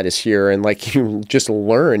internet is here, and like, you just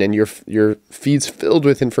learn and your feed's filled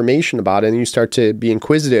with information about it, and you start to be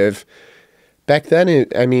inquisitive. Back then,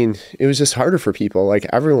 it was just harder for people. Like,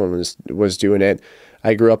 everyone was doing it.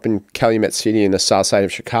 I grew up in Calumet City in the south side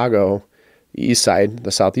of Chicago, the east side,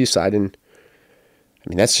 the southeast side, and I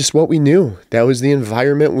mean, that's just what we knew. That was the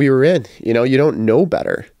environment we were in. You know, you don't know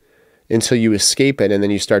better until you escape it, and then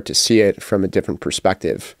you start to see it from a different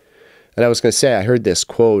perspective. And I was going to say, I heard this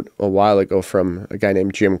quote a while ago from a guy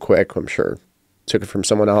named Jim Kwik, who I'm sure took it from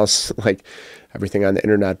someone else, like everything on the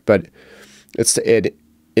internet. But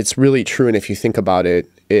it's really true. And if you think about it,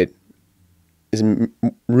 it is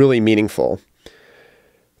really meaningful.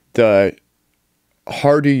 The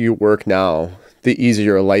harder you work now, the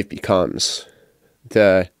easier life becomes.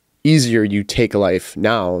 The easier you take life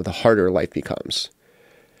now, the harder life becomes.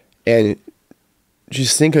 And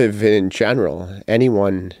just think of it in general.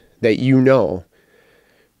 Anyone that you know,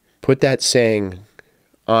 put that saying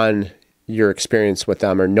on your experience with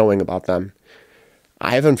them or knowing about them.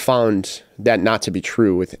 I haven't found that not to be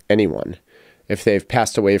true with anyone. if they've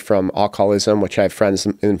passed away from alcoholism, which I have friends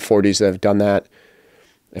in 40s that have done that,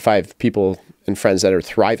 if I have people and friends that are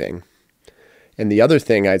thriving. And the other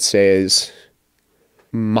thing I'd say is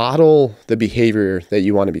model the behavior that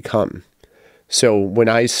you want to become. So when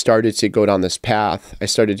I started to go down this path, I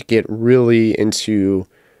started to get really into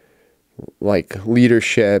like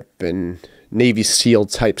leadership and Navy SEAL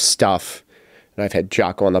type stuff. And I've had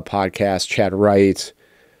Jocko on the podcast, Chad Wright,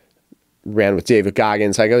 ran with David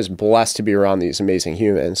Goggins. Like I was blessed to be around these amazing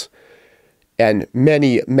humans and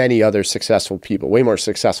many, many other successful people, way more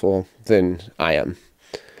successful than I am.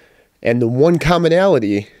 And the one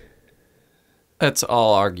commonality... That's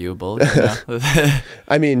all arguable. Yeah.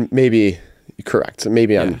 I mean, maybe... Correct.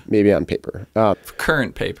 Maybe on paper.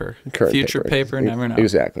 Current paper. Future paper, never know.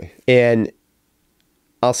 Exactly. And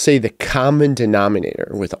I'll say the common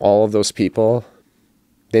denominator with all of those people,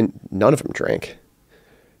 then none of them drank.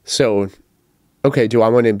 So, okay, do I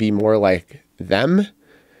want to be more like them?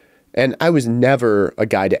 And I was never a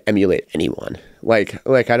guy to emulate anyone. Like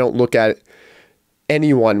I don't look at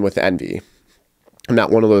anyone with envy. I'm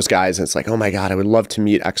not one of those guys that's like, oh my God, I would love to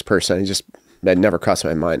meet X person. That never crossed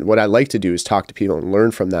my mind. What I like to do is talk to people and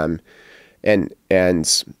learn from them and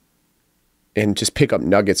just pick up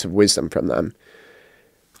nuggets of wisdom from them.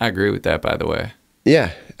 I agree with that, by the way.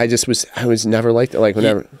 Yeah. I was never like that. Like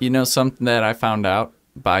whenever. You know, something that I found out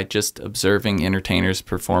by just observing entertainers,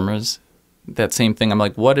 performers, that same thing. I'm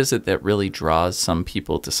like, what is it that really draws some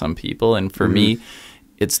people to some people? And for me,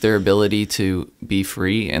 it's their ability to be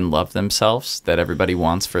free and love themselves that everybody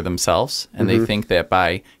wants for themselves. And they think that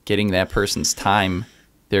by getting that person's time,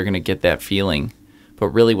 they're going to get that feeling. But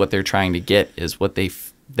really what they're trying to get is what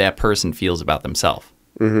that person feels about themselves.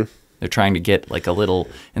 They're trying to get like a little...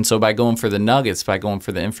 And so by going for the nuggets, by going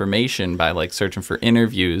for the information, by like searching for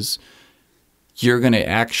interviews, you're going to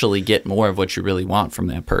actually get more of what you really want from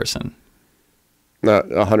that person.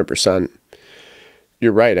 100%.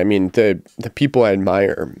 You're right. I mean, the people I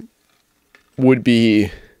admire would be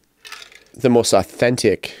the most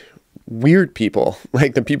authentic, weird people,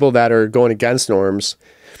 like the people that are going against norms.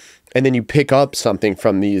 And then you pick up something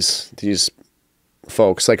from these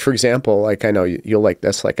folks. Like, for example, like I know you'll like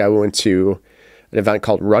this. Like I went to an event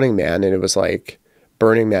called Running Man, and it was like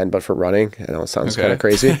Burning Man, but for running. I know it sounds kind of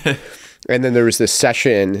crazy. And then there was this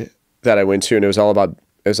session that I went to, and it was all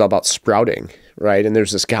about sprouting, right? And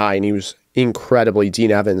there's this guy, and he was incredibly, Dean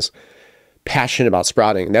Evans, passionate about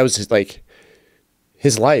sprouting. And that was just like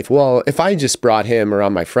his life. Well, if I just brought him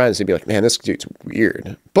around my friends, they'd be like, man, this dude's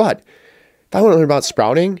weird. But if I want to learn about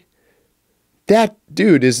sprouting, that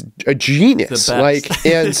dude is a genius. Like,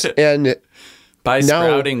 and by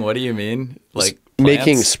sprouting, what do you mean? Like plants?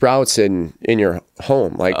 Making sprouts in your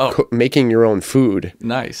home, like making your own food.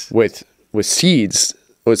 Nice. With seeds,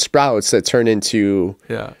 with sprouts that turn into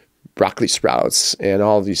broccoli sprouts and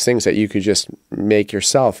all these things that you could just make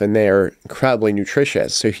yourself, and they're incredibly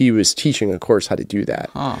nutritious. So he was teaching a course how to do that.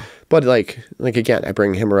 But like again, I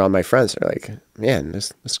bring him around my friends. They're like, man,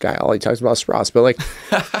 this guy, all he talks about is sprouts. But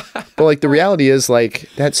like the reality is like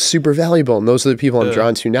that's super valuable, and those are the people I'm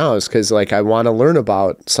drawn to now. Is because like I want to learn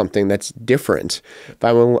about something that's different. If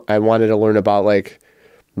I wanted to learn about like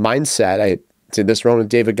mindset, I did this run with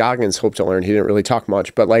David Goggins. Hope to learn. He didn't really talk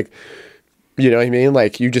much, but like. You know what I mean?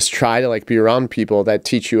 Like you just try to like be around people that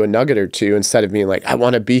teach you a nugget or two instead of being like, I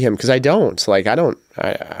want to be him. Cause I don't like,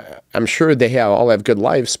 I'm sure they all have good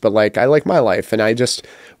lives, but like, I like my life and I just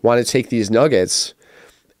want to take these nuggets,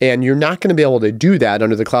 and you're not going to be able to do that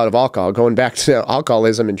under the cloud of alcohol, going back to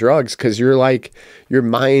alcoholism and drugs. Cause you're like, your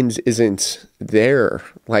mind isn't there.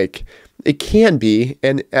 Like it can be.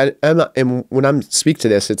 And when I'm speak to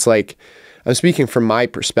this, it's like, I'm speaking from my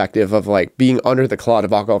perspective of like being under the cloud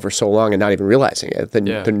of alcohol for so long and not even realizing it.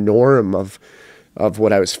 The norm of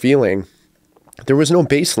what I was feeling, there was no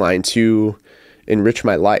baseline to enrich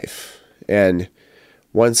my life. And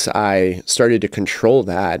once I started to control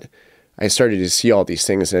that, I started to see all these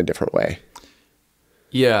things in a different way.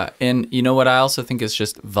 Yeah. And you know what I also think is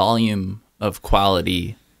just volume of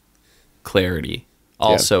quality, clarity.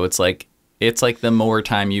 Also, it's like the more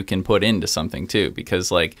time you can put into something too, because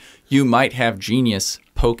like you might have genius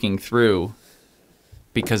poking through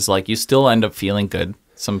because like you still end up feeling good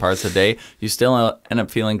some parts of the day. You still end up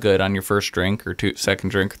feeling good on your first drink or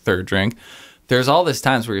second drink, third drink. There's all these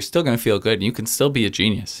times where you're still going to feel good and you can still be a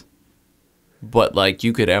genius, but like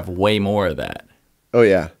you could have way more of that. Oh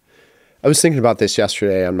yeah. I was thinking about this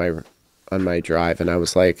yesterday on my drive, and I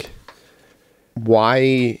was like,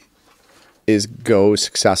 why is Go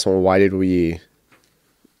successful? Why did we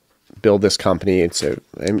build this company?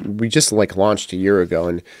 And we just like launched a year ago,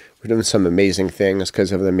 and we're doing some amazing things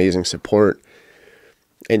because of the amazing support.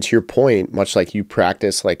 And to your point, much like you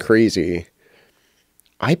practice like crazy,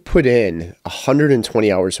 I put in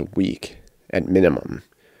 120 hours a week at minimum.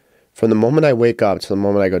 From the moment I wake up to the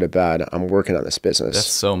moment I go to bed, I'm working on this business. That's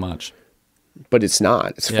so much. But it's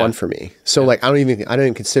not. It's fun for me. So like I don't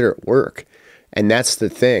even consider it work. And that's the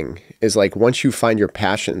thing, is like once you find your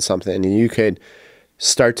passion in something and you could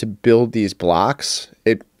start to build these blocks,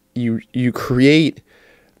 you create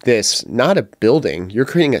this, not a building, you're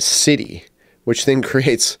creating a city, which then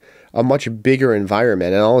creates a much bigger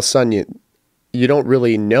environment. And all of a sudden you don't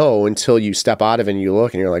really know until you step out of it and you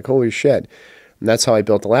look and you're like, holy shit. And that's how I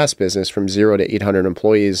built the last business, from 0 to 800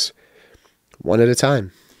 employees, one at a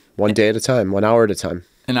time, one day at a time, 1 hour at a time.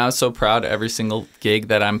 And I was so proud of every single gig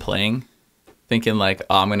that I'm playing, thinking like,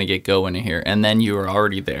 oh, I'm going to get going in here. And then you were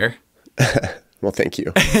already there. Well, thank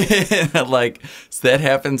you. Like, that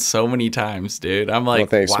happens so many times, dude. I'm like, well,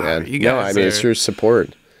 thanks, wow, man. You guys it's your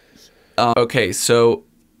support. Okay, so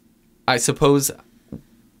I suppose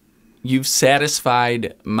you've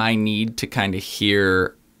satisfied my need to kind of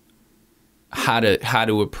hear how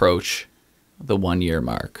to approach the 1 year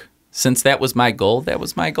mark. Since that was my goal,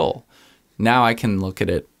 Now I can look at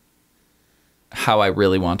it how I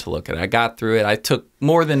really want to look at it. I got through it. I took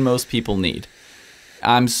more than most people need.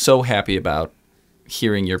 I'm so happy about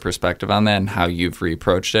hearing your perspective on that and how you've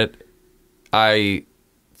reapproached it. I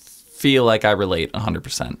feel like I relate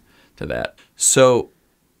 100% to that. So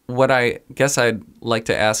what I guess I'd like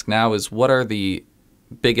to ask now is, what are the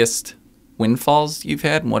biggest windfalls you've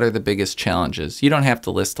had and what are the biggest challenges? You don't have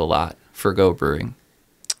to list a lot for Go Brewing.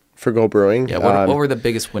 For Go Brewing? Yeah, what were the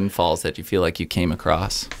biggest windfalls that you feel like you came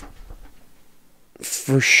across?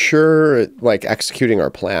 For sure, like executing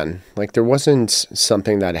our plan. Like there wasn't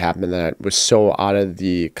something that happened that was so out of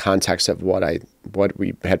the context of what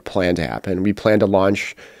we had planned to happen. We planned to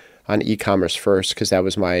launch on e-commerce first because that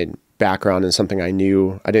was my background and something I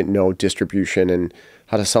knew. I didn't know distribution and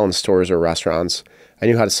how to sell in stores or restaurants. I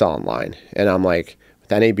knew how to sell online. And I'm like,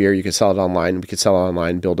 with NA Beer, you could sell it online. We could sell it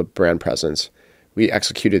online, build a brand presence. We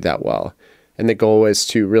executed that well. And the goal was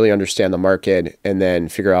to really understand the market and then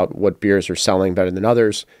figure out what beers are selling better than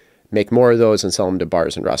others, make more of those and sell them to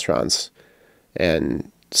bars and restaurants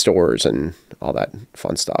and stores and all that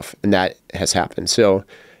fun stuff. And that has happened. So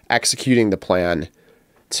executing the plan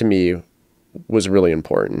to me was really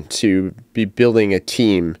important, to be building a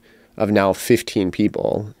team of now 15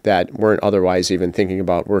 people that weren't otherwise even thinking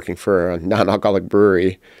about working for a non-alcoholic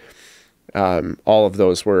brewery. All of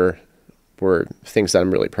those were things that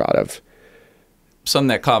I'm really proud of. Something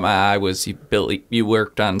that caught my eye was you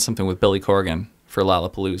worked on something with Billy Corgan for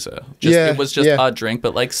Lollapalooza. It was just a drink,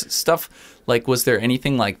 but like stuff, like was there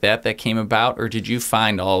anything like that came about, or did you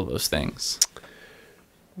find all of those things?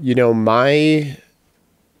 You know,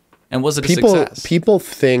 and was it a success? People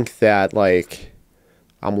think that like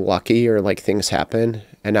I'm lucky or like things happen,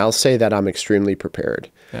 and I'll say that I'm extremely prepared.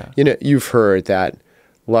 Yeah. You know, you've heard that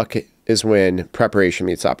luck is when preparation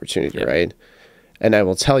meets opportunity, right? And I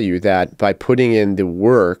will tell you that by putting in the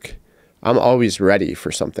work, I'm always ready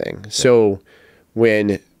for something. Yeah. So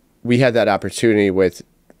when we had that opportunity with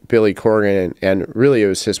Billy Corgan and really it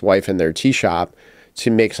was his wife and their tea shop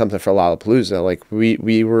to make something for Lollapalooza, like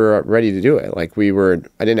we were ready to do it. Like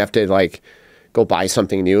I didn't have to like go buy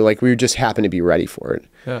something new. Like we just happened to be ready for it.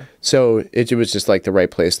 Yeah. So it was just like the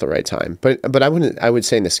right place, the right time. But I would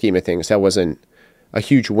say in the scheme of things, that wasn't a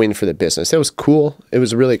huge win for the business. That was cool. It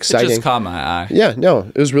was really exciting. It just caught my eye. Yeah, no,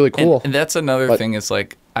 it was really cool. And that's another thing is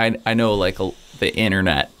like, I know like the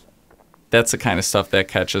internet, that's the kind of stuff that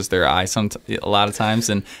catches their eye a lot of times.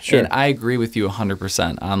 And, and I agree with you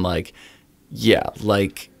 100% on like, yeah,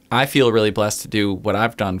 like I feel really blessed to do what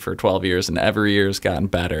I've done for 12 years and every year has gotten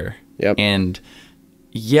better. Yep. And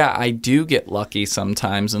yeah, I do get lucky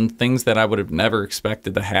sometimes and things that I would have never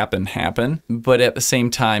expected to happen. But at the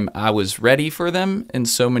same time, I was ready for them in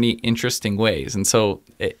so many interesting ways. And so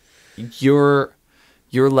your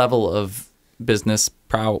level of business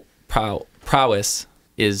prowess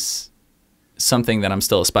is something that I'm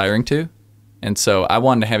still aspiring to. And so I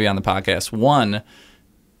wanted to have you on the podcast, one,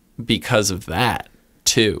 because of that,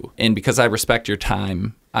 too. And because I respect your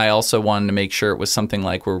time, I also wanted to make sure it was something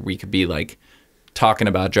like where we could be like, talking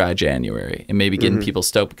about Dry January and maybe getting people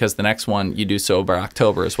stoked because the next one you do Sober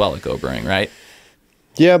October as well at Go Brewing, right?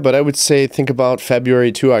 Yeah, but I would say think about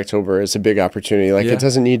February to October as a big opportunity. Like it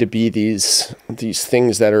doesn't need to be these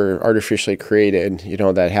things that are artificially created, you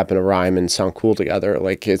know, that happen to rhyme and sound cool together.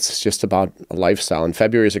 Like it's just about a lifestyle. And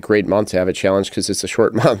February is a great month to have a challenge because it's a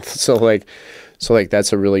short month. So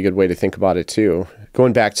that's a really good way to think about it too.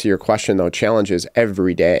 Going back to your question though, challenges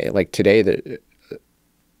every day. Like today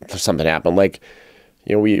something happened. Like,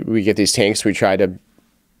 you know, we get these tanks, we try to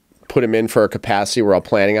put them in for a capacity we're all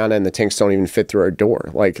planning on, and the tanks don't even fit through our door.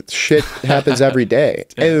 Like, shit happens every day,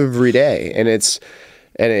 every day. And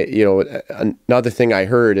you know, another thing I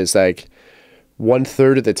heard is like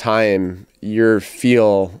 1/3 of the time you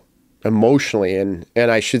feel emotionally, and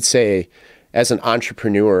I should say, as an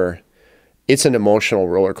entrepreneur, it's an emotional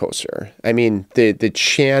roller coaster. I mean, the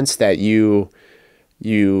chance that you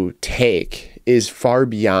take is far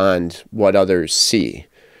beyond what others see.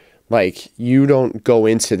 Like, you don't go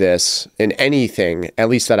into this in anything, at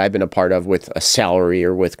least that I've been a part of, with a salary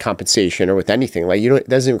or with compensation or with anything. Like, it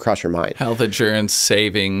doesn't even cross your mind. Health insurance,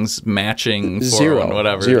 savings, matching, Zero,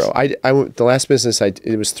 whatever. Zero. The last business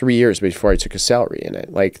it was 3 years before I took a salary in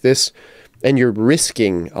it. Like this, and you're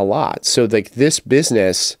risking a lot. So like this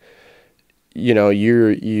business, you know,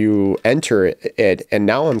 you enter it, and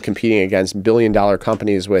now I'm competing against billion-dollar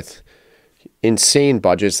companies with insane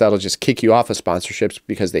budgets that'll just kick you off of sponsorships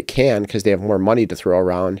because they have more money to throw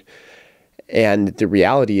around. And the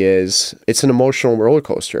reality is, it's an emotional roller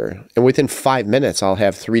coaster. And within 5 minutes, I'll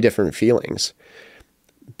have 3 different feelings.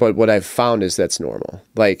 But what I've found is that's normal.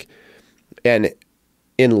 Like, and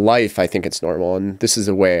in life, I think it's normal. And this is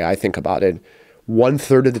the way I think about it.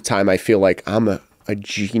 1/3 of the time, I feel like I'm a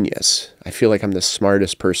genius. I feel like I'm the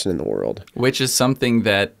smartest person in the world. Which is something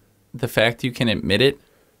that the fact you can admit it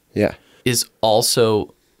is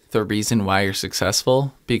also the reason why you're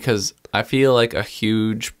successful. Because I feel like a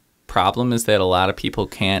huge problem is that a lot of people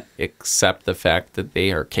can't accept the fact that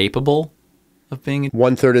they are capable of being.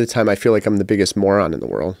 1/3 of the time, I feel like I'm the biggest moron in the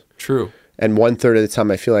world. True. And 1/3 of the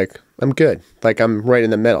time, I feel like I'm good. Like I'm right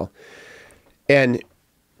in the middle. And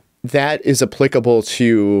that is applicable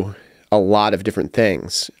to a lot of different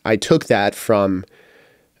things. I took that from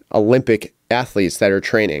Olympic athletes that are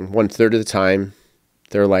training. 1/3 of the time,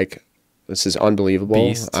 they're like, this is unbelievable.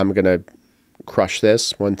 Beast. I'm going to crush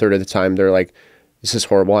this. 1/3 of the time, they're like, this is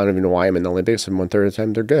horrible. I don't even know why I'm in the Olympics. And 1/3 of the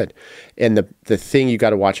time, they're good. And the thing you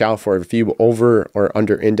got to watch out for, if you over or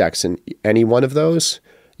under index in any one of those,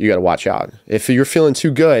 you got to watch out. If you're feeling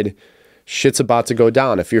too good, shit's about to go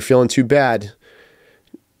down. If you're feeling too bad,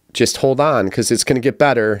 just hold on, because it's going to get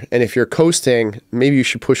better. And if you're coasting, maybe you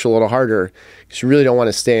should push a little harder, because you really don't want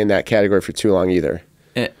to stay in that category for too long either.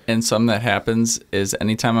 And something that happens is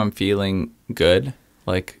anytime I'm feeling good,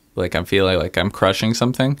 like I'm feeling like I'm crushing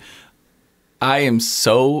something, I am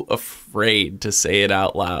so afraid to say it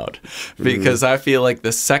out loud, because I feel like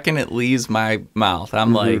the second it leaves my mouth,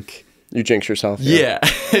 I'm like, you jinx yourself. Yeah.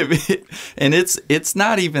 And it's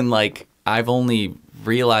not even like I've only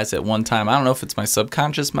realized at one time. I don't know if it's my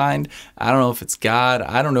subconscious mind. I don't know if it's God.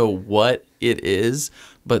 I don't know what it is,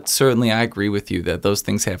 but certainly I agree with you that those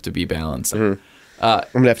things have to be balanced. I'm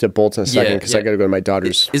going to have to bolt in a second because I got to go to my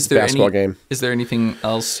daughter's basketball game. Is there anything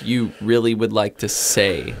else you really would like to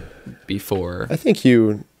say before? I think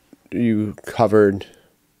you covered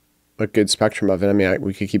a good spectrum of it. I mean,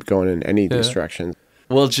 we could keep going in any direction.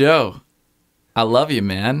 Well, Joe, I love you,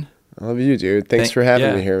 man. I love you, dude. Thanks for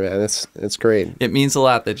having me here, man. It's great. It means a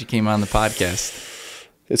lot that you came on the podcast.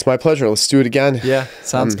 It's my pleasure. Let's do it again. Yeah,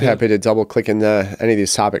 sounds good. I'm happy to double click into any of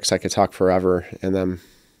these topics. I could talk forever in them.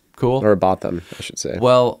 Cool. Or about them, I should say.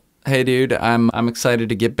 Well, hey, dude, I'm excited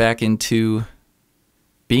to get back into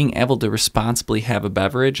being able to responsibly have a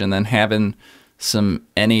beverage, and then having some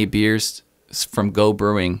NA beers from Go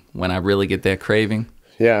Brewing when I really get that craving.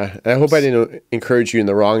 Yeah, I hope I didn't encourage you in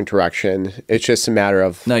the wrong direction. It's just a matter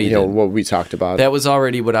of what we talked about. That was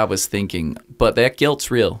already what I was thinking, but that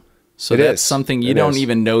guilt's real. So that's something you don't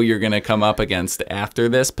even know you're going to come up against after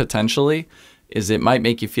this, potentially, is it might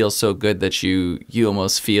make you feel so good that you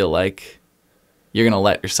almost feel like you're going to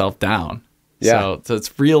let yourself down. Yeah. So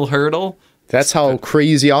it's real hurdle. That's how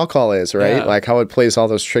crazy alcohol is, right? Yeah. Like how it plays all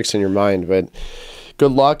those tricks in your mind. But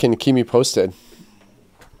good luck and keep me posted.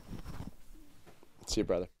 See you,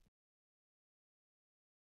 brother.